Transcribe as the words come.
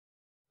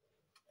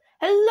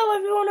Hello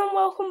everyone and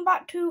welcome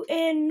back to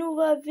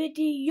another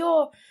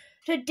video.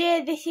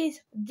 Today this is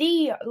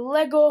the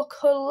Lego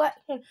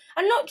collection,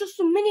 and not just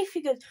the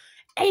minifigures,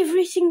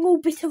 every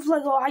single bit of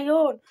Lego I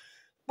own.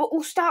 But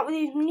we'll start with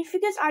these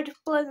minifigures. I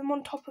display them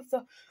on top of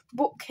the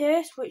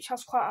bookcase, which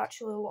has quite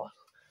actually a lot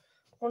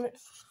on it.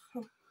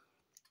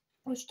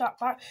 We'll start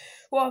back.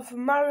 We'll have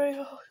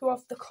Mario, we'll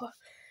have the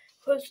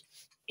because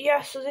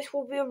so this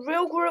will be a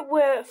real great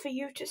way for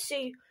you to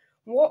see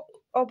what,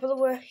 by the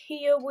way,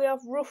 here we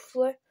have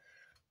roughly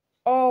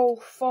all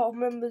 4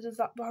 members of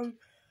that band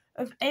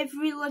of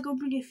every Lego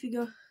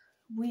minifigure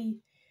we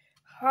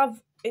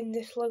have in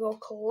this Lego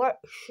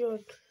collection.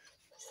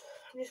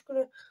 I'm just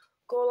gonna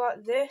go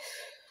like this.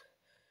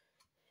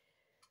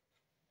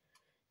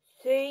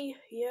 See,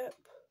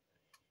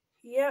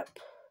 yep.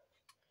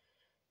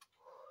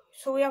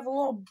 So we have a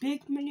lot of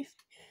big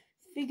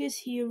minifigures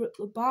here at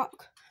the back,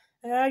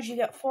 and as you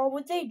get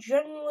forward, they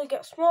generally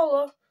get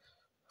smaller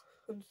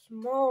and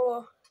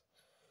smaller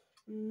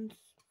and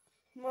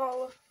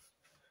smaller.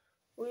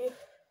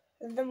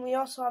 And then we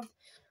also have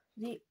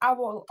the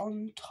owl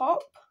on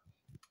top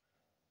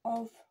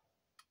of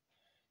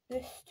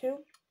this too.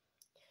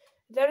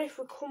 Then if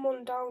we come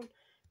on down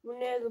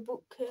near the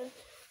bookcase,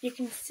 you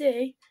can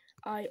see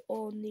I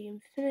own the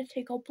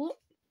Infinity Goblet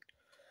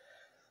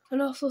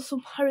and also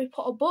some Harry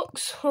Potter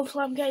books.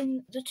 Hopefully I'm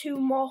getting the 2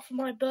 more for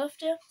my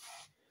birthday.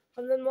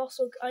 And then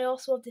I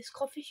also have this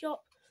coffee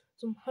shop,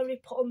 some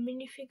Harry Potter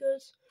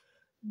minifigures,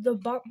 the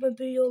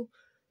Batmobile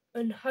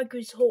and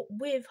Hagrid's hut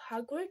with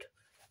Hagrid.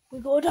 We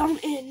go down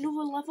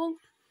another level.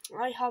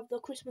 I have the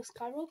Christmas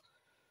Carol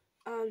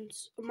and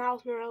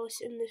Miles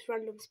Morales in this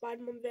random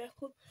Spider-Man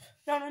vehicle.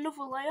 Down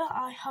another layer,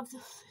 I have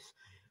the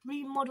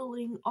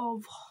remodelling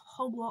of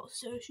Hogwarts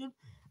Station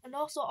and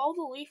also all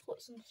the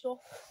leaflets and stuff.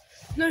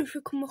 Now if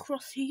we come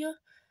across here,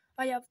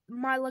 I have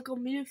my Lego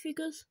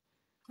minifigures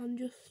and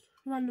just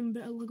random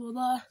bit of Lego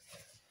there.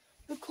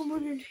 We come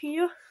on in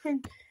here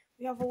and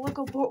we have a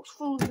Lego box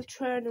full of the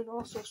train and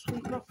also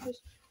sweet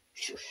wrappers.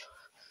 Shush.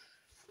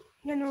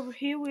 Then over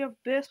here we have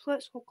base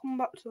plates. We'll come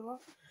back to that.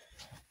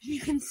 As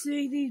you can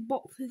see, these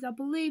boxes, I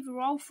believe,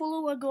 are all full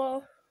of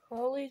Lego.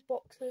 All these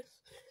boxes.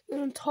 And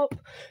on top,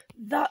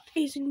 that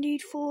is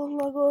indeed full of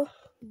Lego.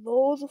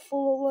 Those are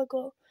full of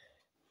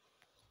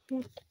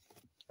Lego.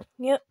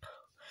 Yep.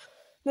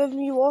 Then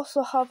you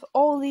also have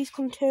all these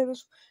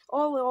containers,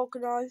 all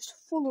organised,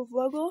 full of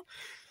Lego.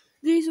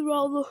 These are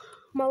all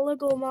my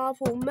Lego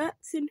Marvel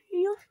Mets in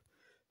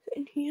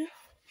here.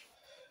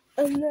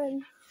 And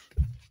then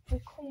we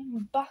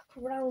come back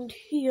around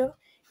here,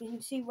 you can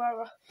see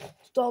where I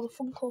store the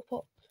Funko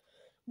Pop.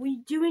 We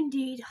do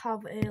indeed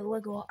have a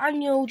Lego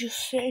annual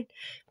just sitting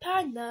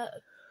behind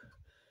that,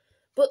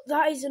 but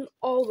that isn't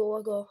all the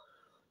Lego.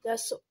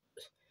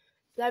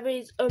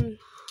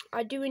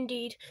 I do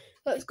indeed.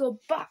 Let's go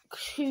back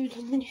to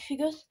the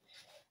minifigures.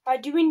 I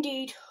do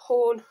indeed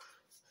own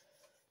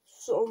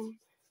some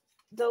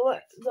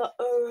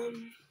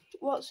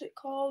what's it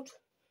called?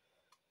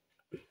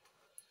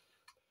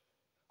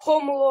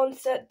 Home Alone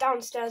set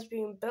downstairs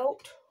being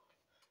built.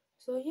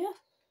 So yeah,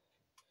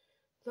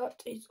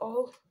 that is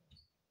all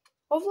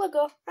of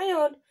Lego I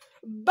own.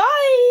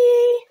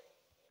 Bye!